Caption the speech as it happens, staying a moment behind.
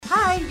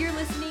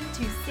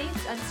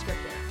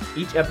Unscripted.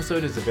 Each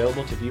episode is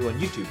available to view on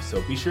YouTube,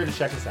 so be sure to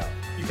check us out.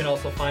 You can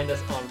also find us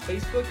on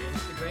Facebook,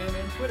 Instagram,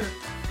 and Twitter.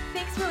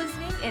 Thanks for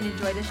listening and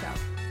enjoy the show.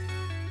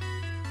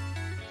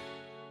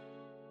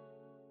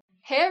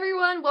 Hey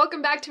everyone,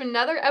 welcome back to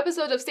another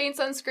episode of Saints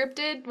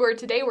Unscripted, where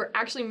today we're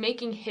actually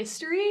making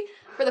history.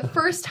 For the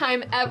first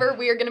time ever,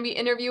 we are going to be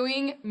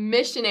interviewing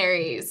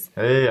missionaries.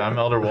 Hey, I'm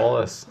Elder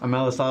Wallace. I'm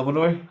El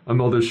Salvador.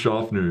 I'm Elder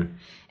Schaffner.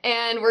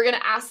 And we're going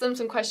to ask them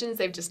some questions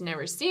they've just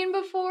never seen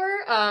before.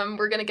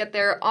 We're going to get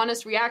their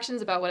honest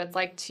reactions about what it's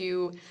like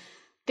to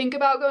think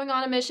about going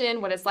on a mission,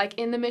 what it's like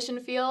in the mission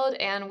field.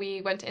 And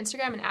we went to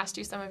Instagram and asked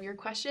you some of your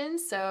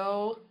questions,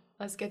 so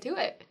let's get to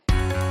it.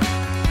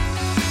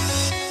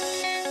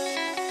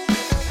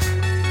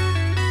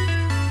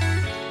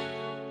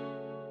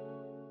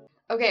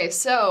 Okay,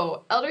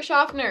 so Elder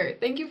Schaffner,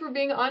 thank you for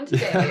being on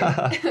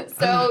today.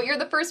 So you're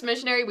the first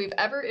missionary we've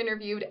ever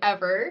interviewed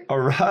ever. All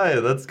right,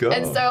 let's go.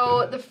 And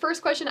so the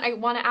first question I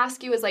want to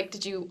ask you is, like,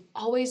 did you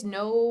always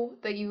know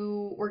that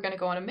you were going to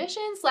go on a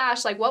mission /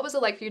 like, what was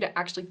it like for you to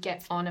actually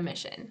get on a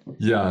mission?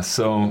 Yeah,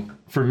 so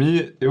for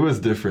me, it was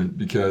different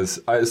because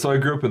I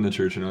grew up in the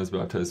church and I was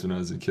baptized when I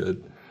was a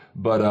kid.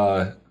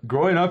 But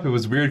growing up, it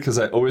was weird because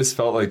I always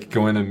felt like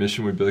going on a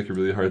mission would be like a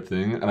really hard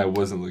thing, and I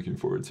wasn't looking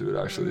forward to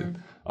it, actually.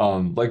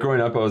 Like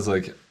growing up, I was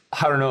like,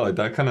 I don't know, like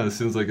that kind of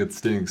seems like it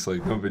stinks.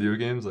 Like, no video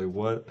games, like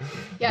what?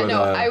 Yeah, but,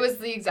 no, I was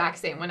the exact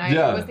same. When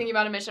I was thinking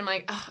about a mission, I'm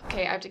like, oh,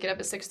 okay, I have to get up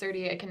at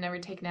 6:30. I can never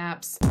take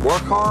naps.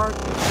 Work hard,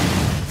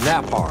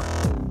 nap hard.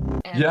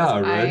 And yeah,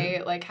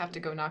 right? I have to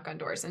go knock on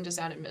doors, and just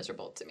sounded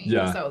miserable to me.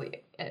 Yeah. So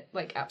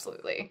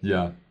absolutely.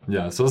 Yeah.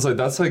 So it's like,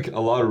 that's like a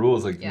lot of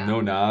rules, like no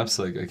naps,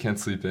 like I can't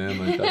sleep in,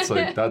 like that's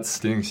like, that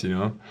stinks, you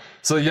know?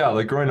 So yeah,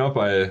 like growing up,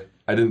 I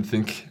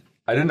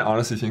didn't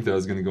honestly think that I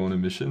was going to go on a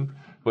mission.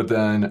 But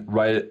then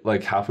right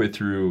like halfway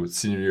through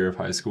senior year of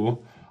high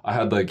school, I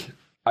had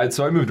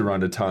I moved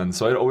around a ton.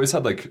 So I'd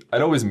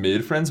always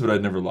made friends, but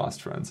I'd never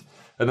lost friends.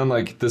 And then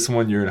like this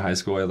one year in high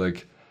school, I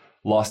like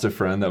lost a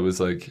friend that was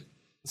like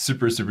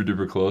super, super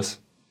duper close.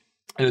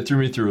 And it threw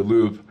me through a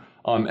loop.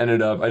 I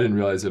didn't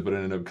realize it, but it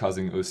ended up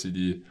causing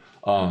OCD,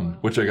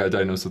 which I got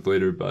diagnosed with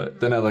later. But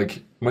then I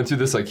like went through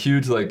this like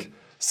huge like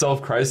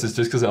self-crisis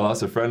just because I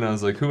lost a friend. And I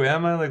was like, who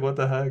am I? Like, what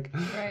the heck?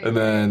 Right. And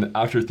then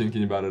after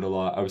thinking about it a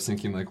lot, I was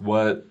thinking like,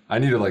 I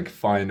need to like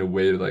find a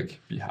way to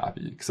like be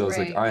happy. Because I was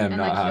like, I am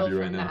not happy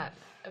right now.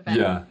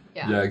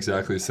 Yeah,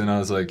 exactly. So then I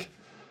was like,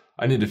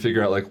 I need to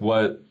figure out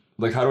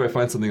how do I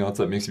find something else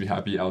that makes me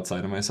happy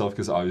outside of myself?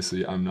 Because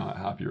obviously I'm not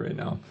happy right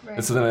now. Right.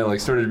 And so then I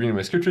like started reading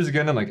my scriptures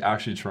again and like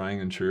actually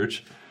trying in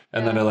church.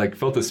 And then I like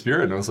felt the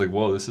Spirit and I was like,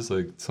 whoa, this is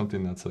like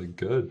something that's like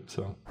good.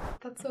 So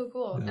that's so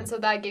cool. Yeah. And so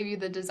that gave you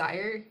the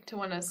desire to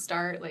want to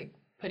start like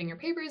putting your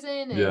papers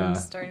in and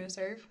starting to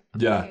serve?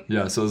 Okay.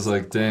 Yeah. So I was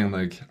like, dang,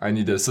 like I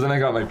need to. So then I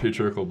got my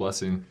patriarchal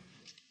blessing.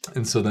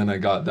 And so then I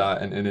got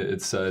that, and in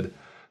it said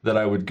that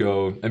I would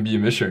go and be a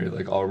missionary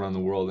like all around the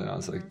world. And I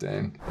was like,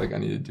 dang, like I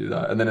need to do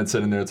that. And then it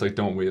said in there, it's like,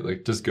 don't wait,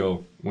 like just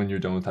go when you're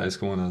done with high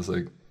school. And I was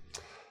like,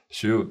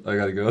 shoot, I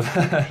gotta go.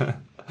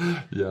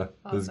 Yeah,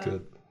 it was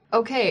good.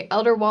 Okay,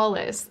 Elder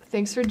Wallace,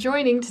 thanks for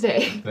joining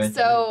today.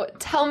 So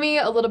tell me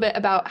a little bit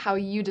about how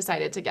you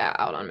decided to get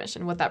out on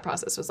mission, what that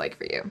process was like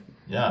for you.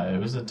 Yeah, it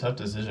was a tough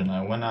decision.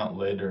 I went out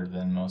later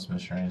than most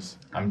missionaries.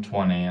 I'm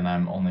 20 and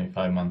I'm only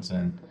 5 months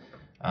in.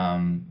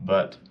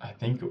 But I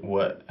think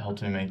what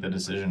helped me make the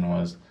decision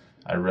was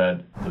I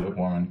read the Book of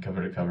Mormon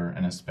cover to cover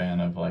in a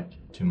span of like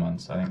 2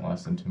 months, I think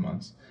less than 2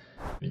 months,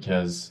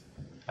 because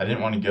I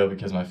didn't want to go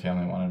because my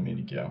family wanted me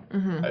to go.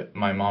 Mm-hmm.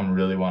 My mom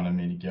really wanted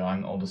me to go.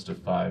 I'm the oldest of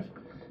 5,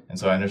 and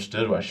so I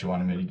understood why she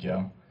wanted me to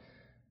go,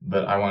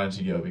 but I wanted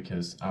to go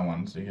because I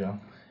wanted to go.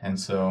 And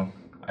so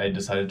I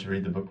decided to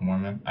read the Book of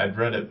Mormon. I'd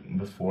read it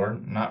before,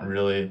 not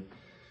really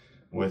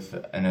with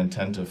an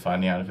intent of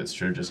finding out if it's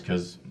true, just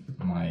because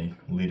my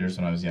leaders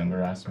when I was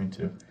younger asked me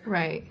to.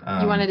 Right.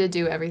 You wanted to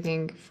do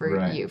everything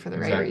for you, for the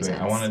right reasons.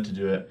 I wanted to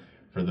do it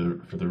for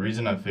the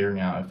reason of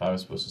figuring out if I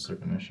was supposed to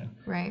serve a mission.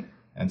 Right.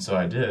 And so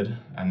I did,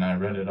 and I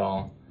read it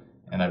all,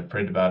 and I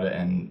prayed about it,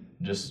 and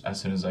just as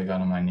soon as I got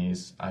on my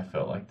knees, I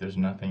felt like there's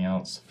nothing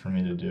else for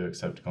me to do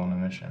except go on a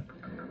mission.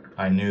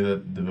 I knew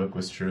that the book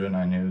was true, and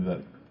I knew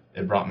that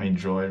it brought me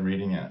joy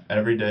reading it.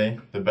 Every day,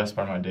 the best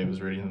part of my day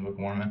was reading the Book of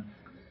Mormon.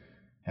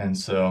 And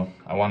so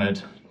I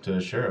wanted to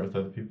share it with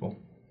other people.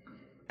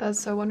 That's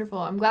so wonderful.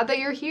 I'm glad that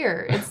you're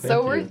here. It's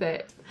so worth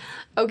it.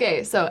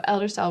 Okay, so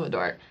Elder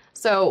Salvador.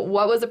 So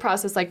what was the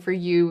process like for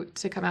you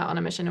to come out on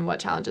a mission, and what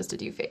challenges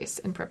did you face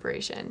in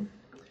preparation?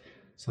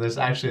 So there's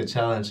actually a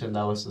challenge, and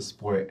that was the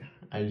sport.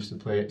 I used to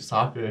play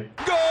soccer.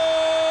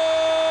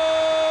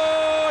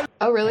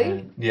 Oh, really?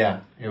 And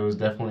yeah, it was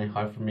definitely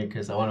hard for me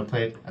because I want to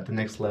play at the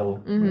next level.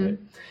 Mm-hmm. Right?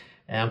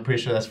 And I'm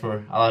pretty sure that's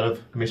for a lot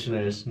of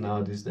missionaries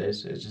now these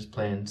days. It's just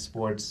playing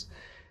sports,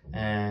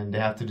 and they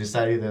have to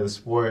decide either the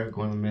sport or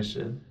going on a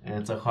mission, and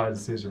it's a hard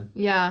decision.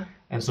 Yeah.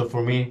 And so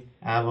for me,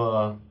 I have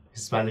a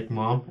Hispanic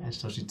mom, and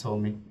so she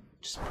told me,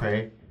 just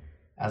pray,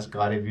 ask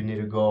God if you need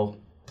to go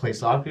play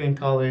soccer in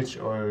college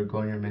or go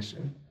on your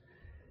mission.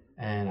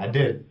 And I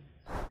did.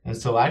 And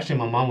so actually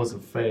my mom was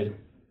afraid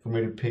for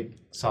me to pick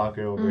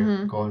soccer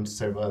over going to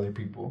serve other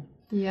people.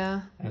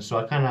 Yeah. And so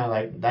I kind of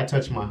like, that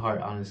touched my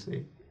heart,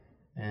 honestly.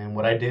 And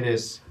what I did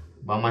is,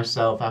 by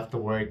myself after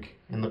work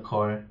in the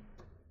car,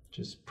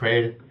 just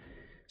prayed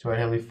to our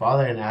Heavenly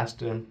Father and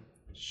asked Him,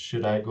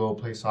 should I go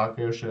play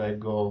soccer or should I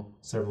go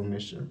serve a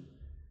mission?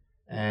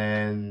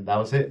 And that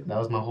was it. That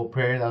was my whole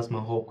prayer. That was my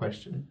whole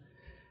question.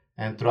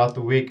 And throughout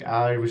the week,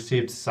 I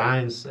received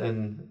signs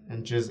and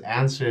just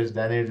answers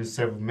that I needed to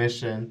serve a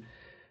mission.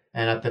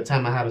 And at the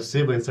time, I had a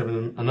sibling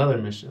serving another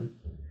mission.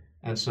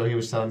 And so he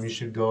was telling me, you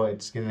should go.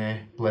 It's going to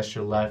bless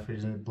your life.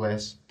 It's going to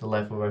bless the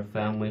life of our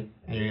family.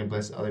 And you're going to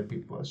bless other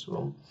people as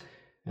well.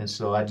 And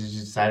so I just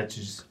decided to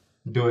just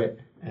do it.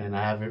 And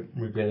I haven't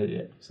regretted it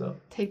yet. So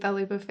take that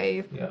leap of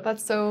faith. Yeah.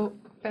 That's so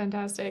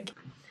fantastic.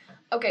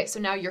 Okay, so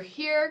now you're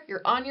here.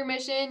 You're on your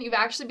mission. You've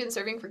actually been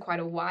serving for quite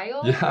a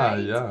while. Yeah,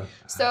 right? yeah.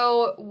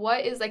 So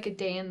what is like a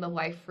day in the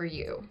life for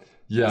you?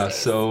 Yeah,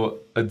 so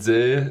a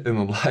day in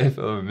the life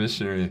of a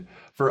missionary.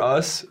 For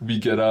us, we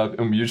get up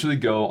and we usually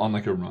go on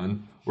like a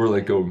run or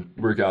like go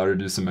work out or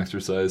do some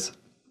exercise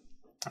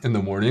in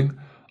the morning.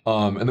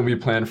 And then we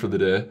plan for the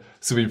day.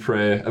 So we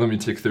pray and then we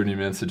take 30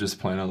 minutes to just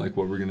plan out like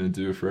what we're going to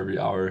do for every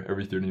hour,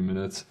 every 30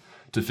 minutes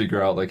to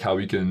figure out like how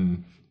we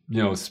can,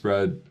 you know,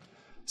 spread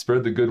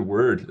the good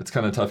word. It's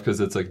kind of tough because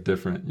it's like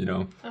different, you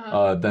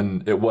know,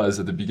 than it was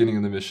at the beginning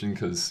of the mission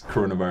because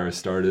coronavirus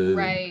started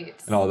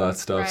and all that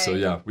stuff. Right. So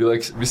yeah,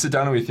 we sit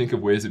down and we think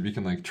of ways that we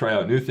can like try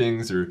out new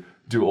things or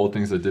do old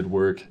things that did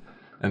work.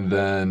 And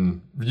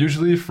then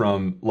usually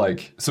from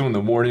like, so in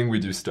the morning we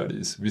do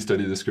studies. We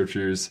study the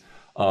scriptures.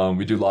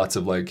 We do lots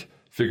of like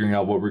figuring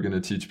out what we're going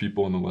to teach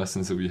people in the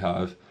lessons that we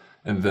have.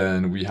 And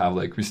then we have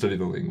like, we study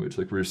the language,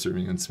 like we're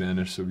serving in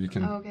Spanish so we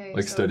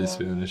can study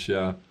Spanish.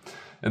 Yeah.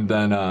 And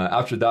then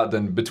after that,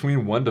 then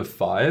between 1 to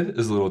 5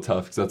 is a little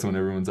tough because that's when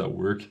everyone's at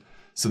work.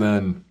 So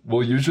then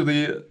we'll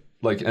usually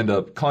like end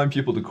up calling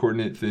people to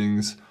coordinate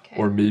things,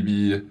 or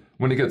maybe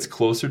when it gets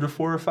closer to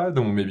 4 or 5,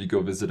 then we'll maybe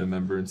go visit a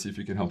member and see if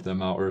we can help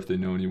them out or if they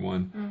know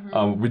anyone.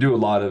 We do a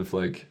lot of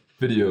like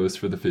videos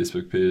for the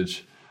Facebook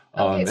page.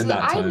 Okay, so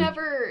I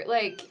never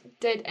like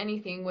did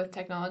anything with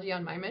technology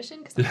on my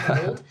mission because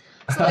I'm old.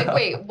 So like,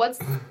 wait,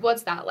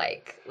 what's that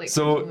like? Like,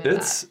 so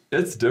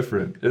it's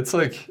different. It's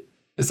like.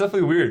 It's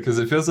definitely weird because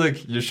it feels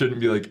like you shouldn't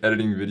be like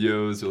editing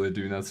videos or like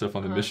doing that stuff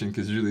on the mission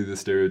because usually the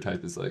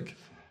stereotype is like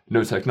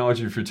no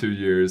technology for 2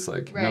 years,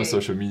 like no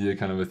social media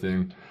kind of a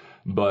thing.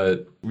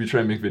 But we try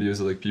and make videos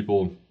of like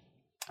people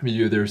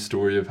maybe their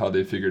story of how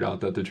they figured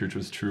out that the church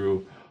was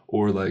true,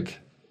 or like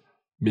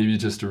maybe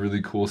just a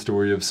really cool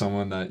story of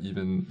someone that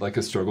even like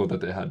a struggle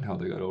that they had and how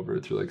they got over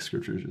it through like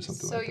scriptures or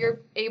something like that. So you're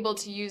able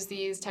to use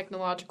these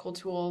technological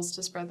tools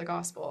to spread the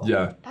gospel.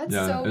 Yeah. That's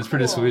so it's cool.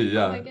 Pretty sweet.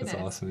 Yeah. Oh my goodness.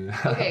 It's awesome.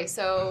 Yeah. Okay,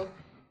 so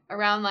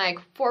around like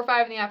 4 or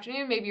 5 in the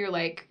afternoon, maybe you're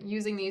like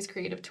using these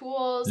creative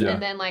tools,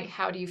 and then like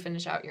how do you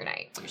finish out your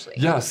night usually?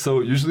 Yeah,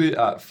 so usually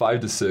at 5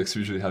 to 6 we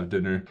usually have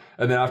dinner,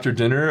 and then after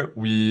dinner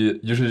we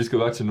usually just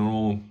go back to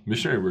normal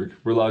missionary work.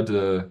 We're allowed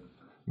to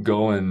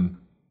go and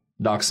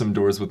knock some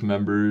doors with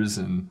members,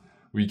 and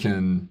we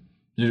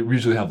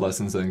usually have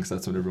lessons then because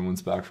that's when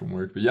everyone's back from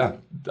work. But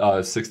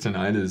yeah, 6 to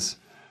 9 is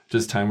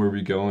just time where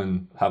we go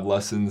and have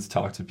lessons,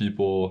 talk to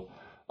people,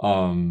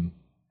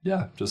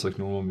 just like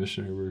normal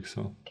missionary work.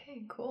 So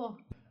okay, cool.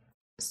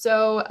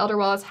 So Elder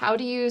Wallace, how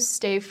do you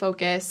stay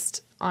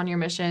focused on your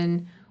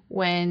mission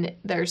when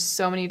there's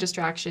so many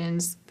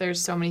distractions,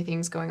 there's so many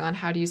things going on?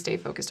 How do you stay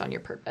focused on your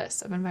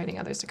purpose of inviting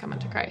others to come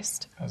into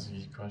Christ? That's a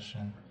good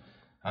question.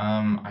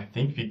 I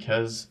think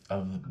because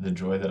of the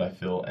joy that I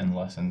feel in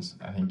lessons,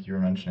 I think you were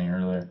mentioning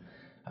earlier,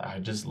 I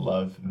just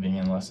love being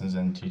in lessons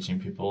and teaching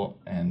people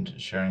and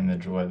sharing the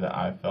joy that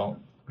I felt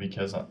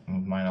because of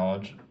my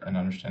knowledge and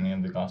understanding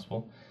of the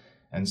gospel.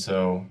 And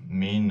so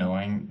me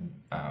knowing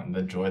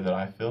the joy that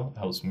I feel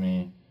helps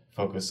me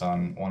focus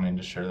on wanting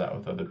to share that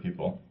with other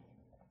people.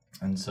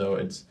 And so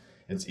it's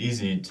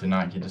easy to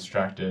not get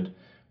distracted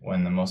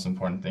when the most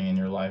important thing in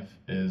your life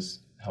is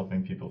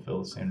helping people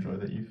feel the same joy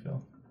that you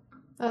feel.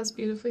 That's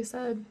beautifully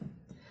said.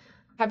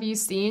 Have you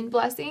seen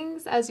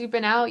blessings as you've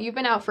been out? You've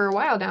been out for a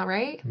while now,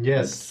 right?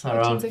 Yes,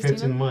 around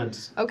 15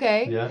 months.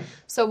 Okay. Yeah.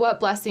 So what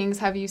blessings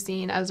have you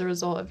seen as a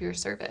result of your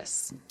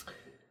service?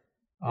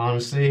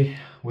 Honestly,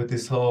 with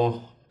this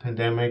whole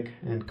pandemic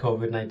and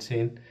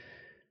COVID-19,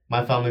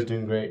 my family's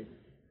doing great.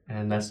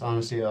 And that's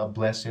honestly a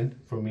blessing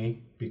for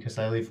me because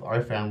I leave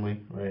our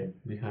family right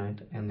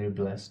behind and they're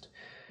blessed.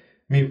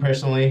 Me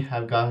personally,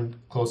 I've gotten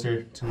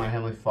closer to my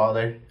Heavenly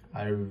Father.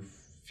 I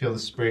feel the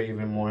Spirit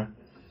even more.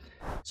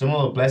 Some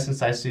of the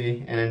blessings I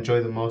see and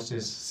enjoy the most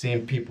is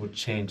seeing people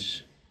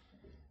change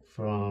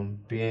from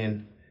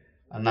being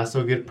a not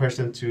so good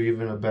person to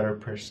even a better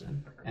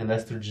person. And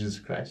that's through Jesus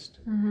Christ.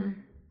 Mm-hmm.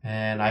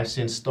 And I've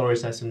seen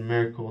stories, I've seen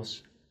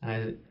miracles. And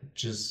I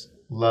just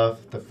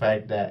love the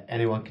fact that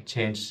anyone can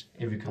change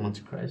if you come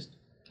into Christ.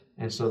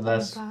 And so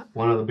that's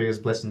one of the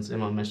biggest blessings in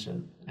my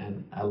mission.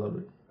 And I love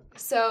it.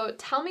 So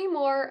tell me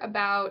more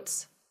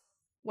about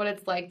what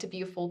it's like to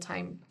be a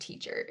full-time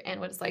teacher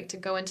and what it's like to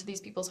go into these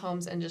people's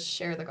homes and just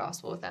share the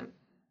gospel with them.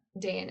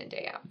 day in and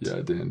day out.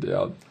 Yeah, day in, day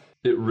out.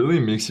 It really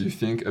makes you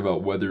think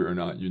about whether or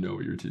not you know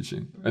what you're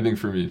teaching. I think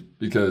for me,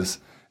 because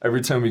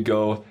every time we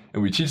go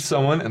and we teach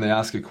someone and they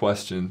ask a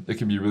question, it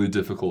can be a really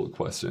difficult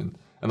question.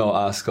 And they'll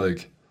ask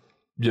like,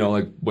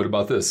 what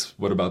about this?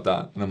 What about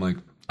that? And I'm like,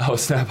 oh,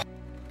 snap.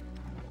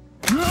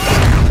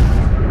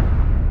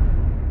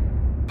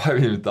 I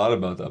haven't even thought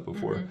about that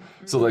before.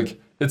 Mm-hmm. So like,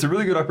 it's a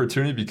really good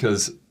opportunity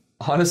because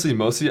honestly,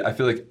 mostly I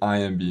feel like I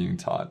am being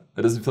taught.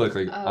 It doesn't feel like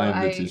I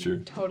am the teacher.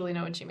 Totally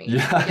know what you mean.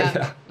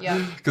 Yeah.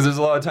 Because there's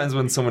a lot of times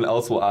when someone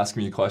else will ask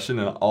me a question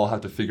and I'll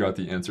have to figure out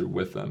the answer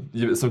with them.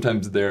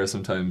 Sometimes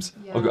sometimes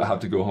I'll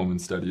have to go home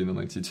and study and then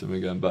like teach them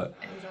again. But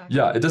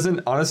yeah, it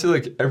doesn't, honestly,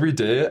 like every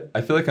day,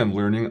 I feel like I'm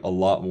learning a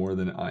lot more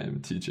than I am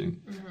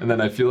teaching. Mm-hmm. And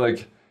then I feel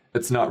like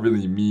it's not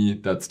really me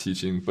that's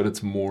teaching, but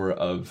it's more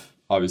of,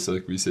 obviously,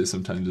 like we say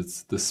sometimes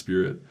it's the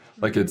Spirit.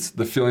 Mm-hmm. Like it's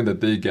the feeling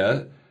that they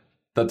get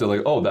that they're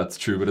like, oh, that's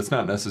true, but it's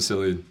not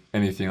necessarily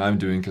anything I'm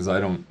doing because I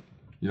don't,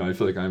 I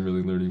feel like I'm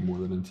really learning more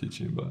than I'm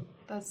teaching. But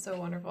that's so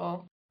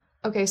wonderful.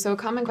 Okay, so a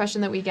common question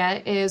that we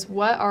get is,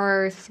 what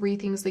are 3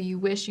 things that you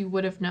wish you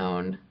would have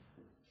known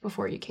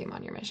before you came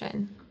on your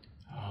mission?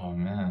 Oh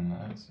man,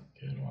 that's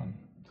a good one.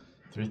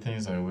 3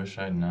 things I wish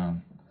I'd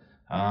known.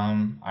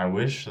 I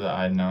wish that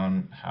I'd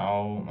known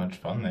how much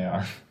fun they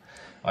are.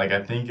 Like,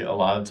 I think a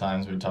lot of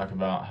times we talk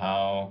about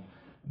how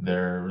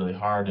they're really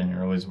hard and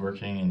you're always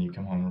working and you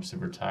come home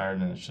super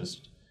tired and it's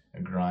just a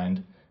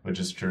grind, which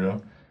is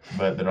true,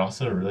 but they're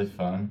also really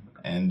fun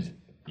and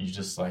you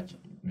just like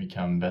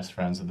become best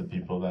friends with the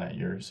people that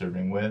you're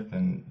serving with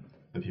and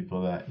the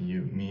people that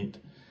you meet.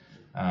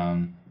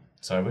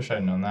 So I wish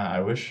I'd known that.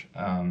 I wish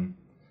that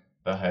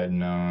I had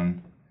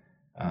known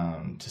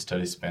to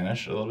study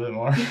Spanish a little bit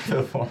more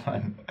before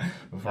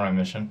my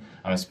mission.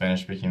 I'm a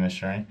Spanish-speaking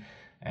missionary.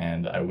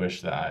 And I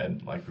wish that I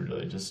had like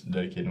really just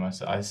dedicated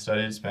myself. I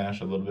studied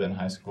Spanish a little bit in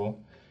high school.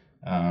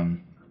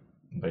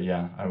 But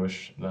yeah, I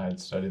wish that I had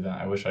studied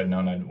that. I wish I'd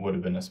known I would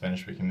have been a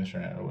Spanish-speaking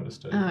missionary. I would have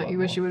studied a lot You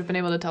wish more. you would have been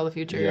able to tell the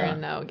future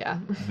and know,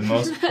 The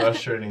most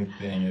frustrating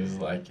thing is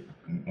like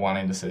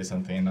wanting to say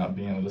something and not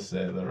being able to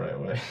say it the right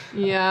way.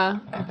 Yeah,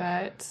 I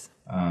bet.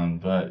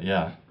 But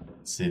yeah,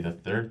 let's see, the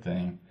third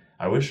thing.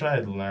 I wish I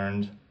had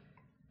learned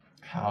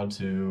how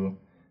to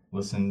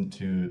listen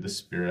to the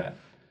Spirit.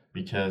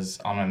 Because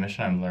on my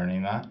mission, I'm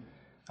learning that.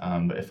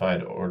 But if I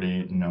had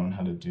already known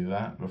how to do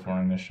that before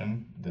my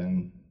mission,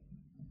 then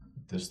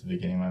the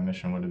beginning of my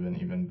mission would have been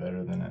even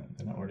better than it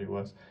already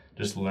was.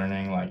 Just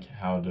learning like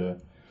how to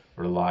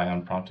rely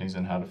on promptings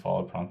and how to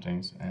follow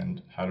promptings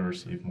and how to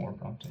receive more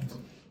promptings.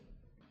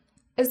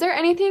 Is there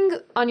anything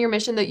on your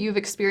mission that you've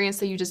experienced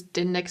that you just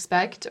didn't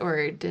expect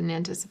or didn't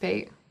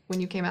anticipate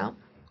when you came out?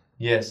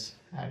 Yes,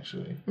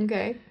 actually.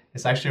 Okay.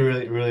 It's actually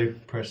really, really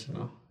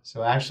personal.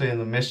 So actually in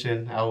the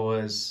mission, I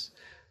was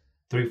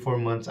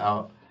 3-4 months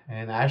out,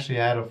 and I actually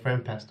had a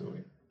friend passed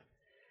away.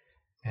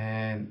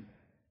 And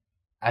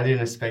I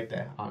didn't expect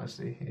that,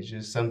 honestly. It's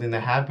just something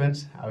that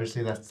happens.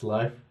 Obviously, that's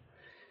life.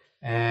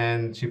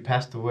 And she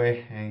passed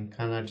away, and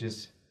I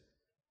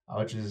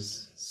was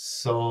just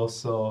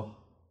so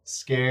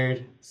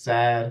scared,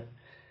 sad.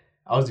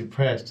 I was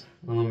depressed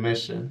on the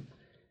mission.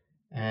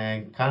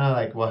 And kind of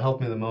like what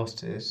helped me the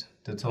most is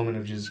the atonement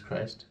of Jesus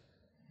Christ.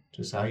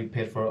 Just how he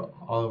paid for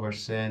all of our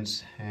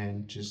sins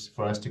and just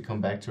for us to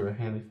come back to our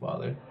Heavenly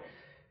Father.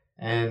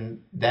 And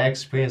that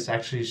experience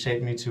actually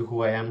shaped me to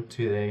who I am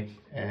today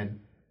and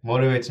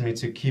motivates me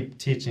to keep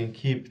teaching,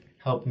 keep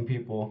helping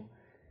people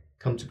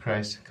come to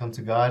Christ, come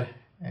to God,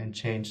 and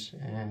change.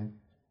 And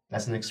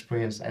that's an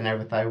experience I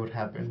never thought would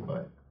happen,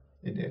 but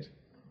it did.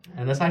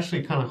 And that's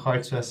actually kind of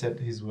hard to accept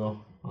His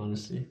will,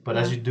 honestly. But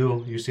as you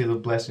do, you see the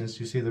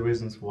blessings, you see the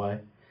reasons why.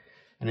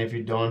 And if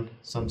you don't,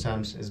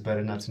 sometimes it's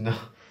better not to know.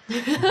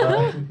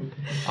 But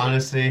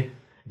honestly,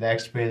 the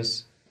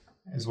experience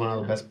is one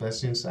of the best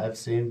blessings I've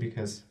seen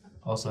because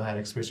I also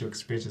had spiritual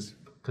experiences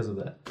because of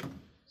that.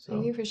 So.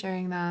 Thank you for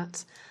sharing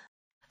that.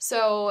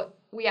 So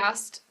we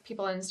asked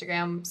people on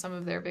Instagram some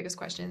of their biggest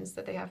questions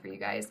that they have for you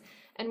guys.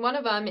 And one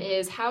of them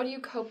is, how do you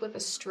cope with the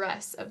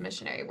stress of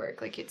missionary work?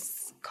 Like,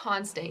 it's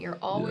constant. You're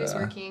always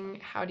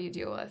working. How do you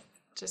deal with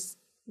just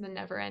the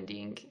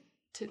never-ending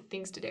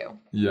things to do?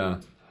 Yeah.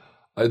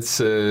 I'd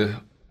say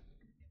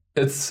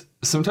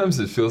sometimes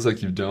it feels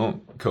like you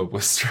don't cope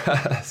with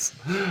stress.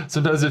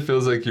 Sometimes it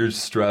feels like you're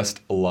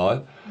stressed a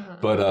lot.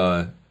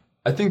 But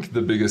I think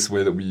the biggest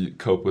way that we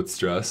cope with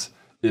stress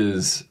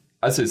is,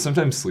 I'd say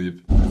sometimes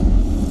sleep.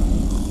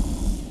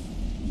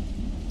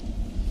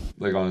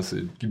 Like,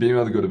 honestly, being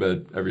able to go to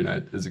bed every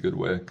night is a good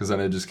way because then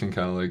I just can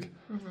kind of like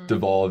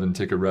devolve and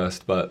take a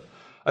rest. But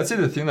I'd say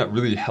the thing that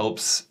really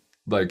helps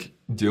like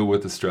deal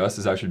with the stress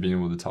is actually being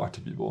able to talk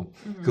to people.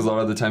 Because a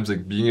lot of the times,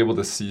 like being able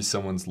to see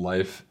someone's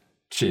life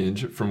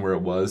change from where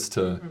it was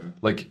to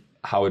like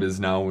how it is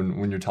now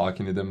when you're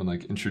talking to them and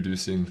like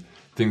introducing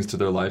things to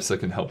their lives that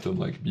can help them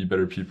like be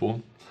better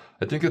people.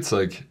 I think it's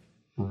like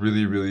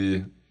really,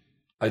 really,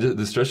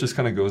 the stress just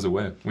kind of goes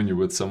away when you're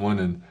with someone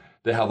and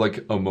they have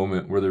like a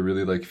moment where they're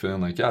really like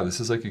feeling like, yeah, this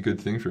is like a good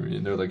thing for me.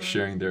 And they're like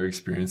sharing their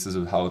experiences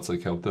of how it's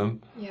like helped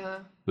them. Yeah.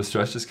 The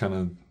stress just kind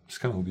of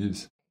just kind of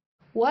leaves.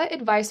 What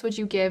advice would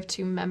you give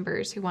to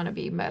members who want to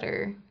be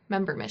better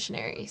member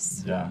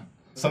missionaries? Yeah.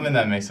 Something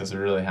that makes us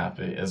really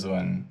happy is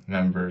when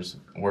members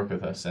work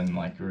with us and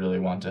like really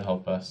want to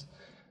help us.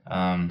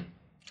 I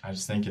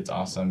just think it's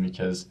awesome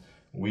because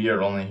we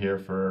are only here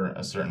for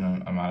a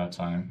certain amount of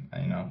time,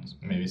 you know,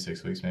 maybe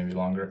 6 weeks, maybe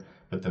longer,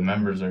 but the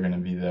members are going to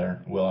be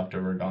there well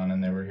after we're gone,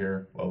 and they were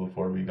here well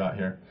before we got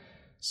here.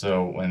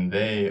 So when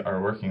they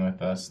are working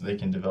with us, they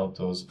can develop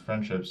those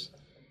friendships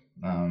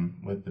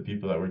with the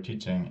people that we're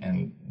teaching,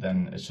 and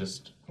then it's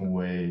just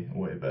way,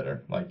 way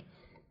better. Like,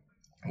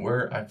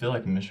 I feel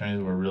like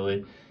missionaries, we're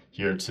really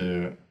here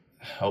to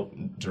help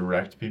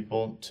direct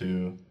people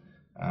to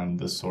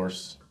the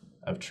source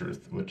of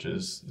truth, which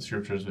is the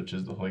scriptures, which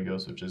is the Holy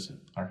Ghost, which is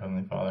our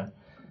Heavenly Father,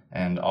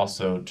 and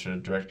also to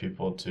direct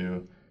people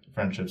to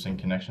friendships and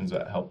connections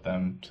that help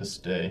them to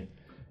stay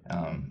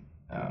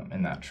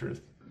in that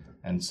truth.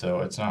 And so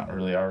it's not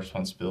really our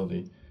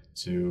responsibility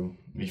to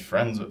be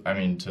friends with,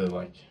 to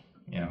like,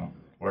 you know,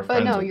 we're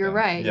friends. But no, with you're them.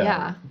 right.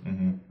 Yeah.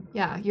 Mm-hmm.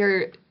 Yeah.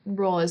 Your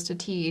role is to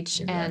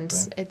teach, Exactly.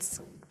 and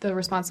it's the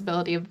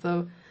responsibility of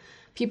the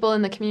people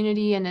in the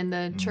community and in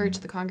the church,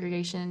 the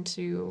congregation,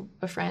 to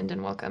befriend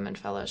and welcome and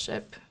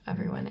fellowship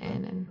everyone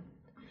in. And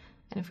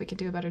if we could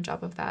do a better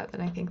job of that,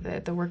 then I think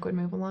that the work would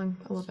move along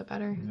a little bit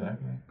better.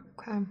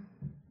 Exactly.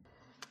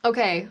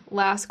 Okay,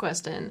 last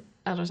question,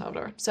 Elder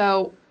Salvador.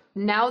 So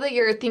now that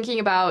you're thinking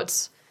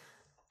about,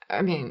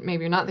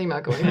 maybe you're not thinking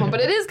about going home, but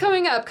it is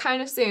coming up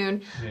kind of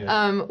soon.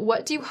 Yeah.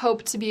 What do you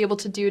hope to be able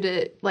to do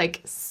to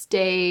like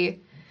stay,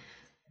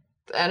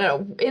 I don't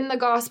know, in the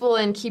gospel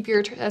and keep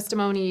your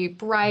testimony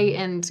bright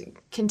and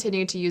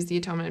continue to use the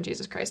atonement of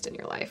Jesus Christ in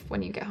your life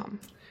when you get home?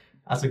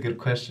 That's a good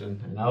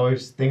question, and I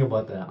always think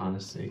about that,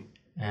 honestly.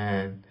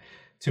 And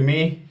to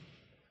me,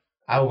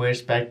 I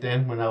wish back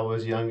then when I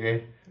was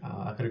younger,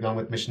 I could have gone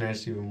with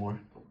missionaries even more,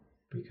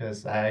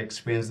 because I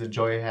experienced the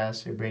joy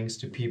it brings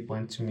to people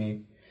and to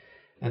me.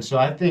 And so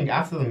I think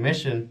after the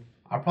mission,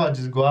 I'll probably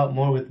just go out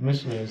more with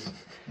missionaries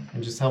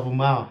and just help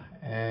them out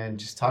and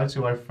just talk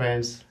to our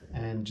friends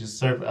and just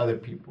serve other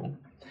people.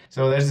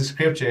 So there's a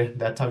scripture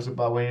that talks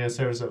about when you're in the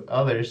service of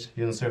others,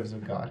 you're in the service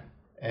of God.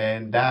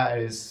 And that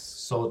is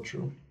so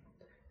true.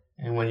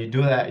 And when you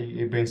do that,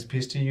 it brings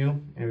peace to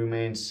you. It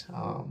remains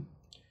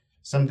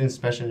something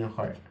special in your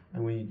heart.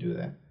 And when you do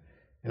that,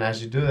 and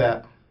as you do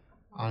that,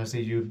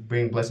 honestly, you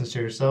bring blessings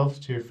to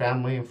yourself, to your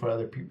family, and for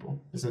other people.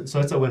 So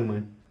it's a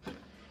win-win.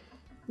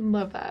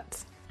 Love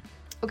that.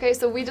 Okay,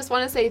 so we just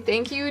want to say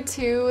thank you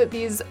to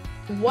these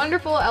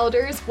wonderful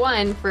elders,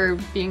 one, for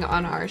being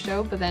on our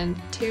show, but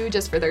then two,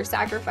 just for their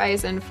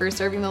sacrifice and for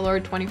serving the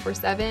Lord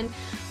 24/7.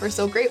 We're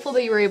so grateful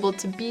that you were able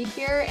to be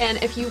here.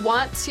 And if you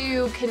want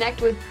to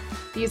connect with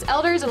these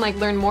elders and like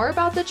learn more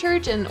about the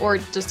church or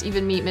just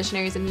even meet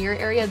missionaries in your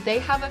area, they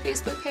have a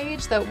Facebook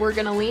page that we're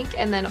going to link.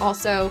 And then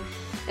also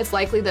it's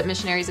likely that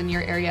missionaries in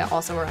your area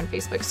also are on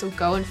Facebook. So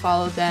go and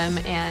follow them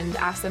and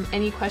ask them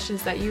any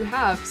questions that you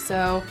have.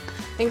 So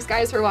thanks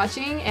guys for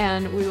watching,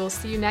 and we will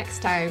see you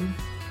next time.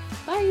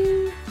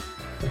 Bye.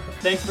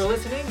 Thanks for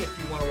listening.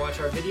 If you want to watch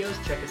our videos,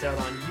 check us out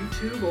on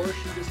YouTube or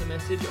shoot us a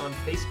message on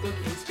Facebook,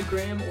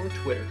 Instagram, or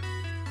Twitter.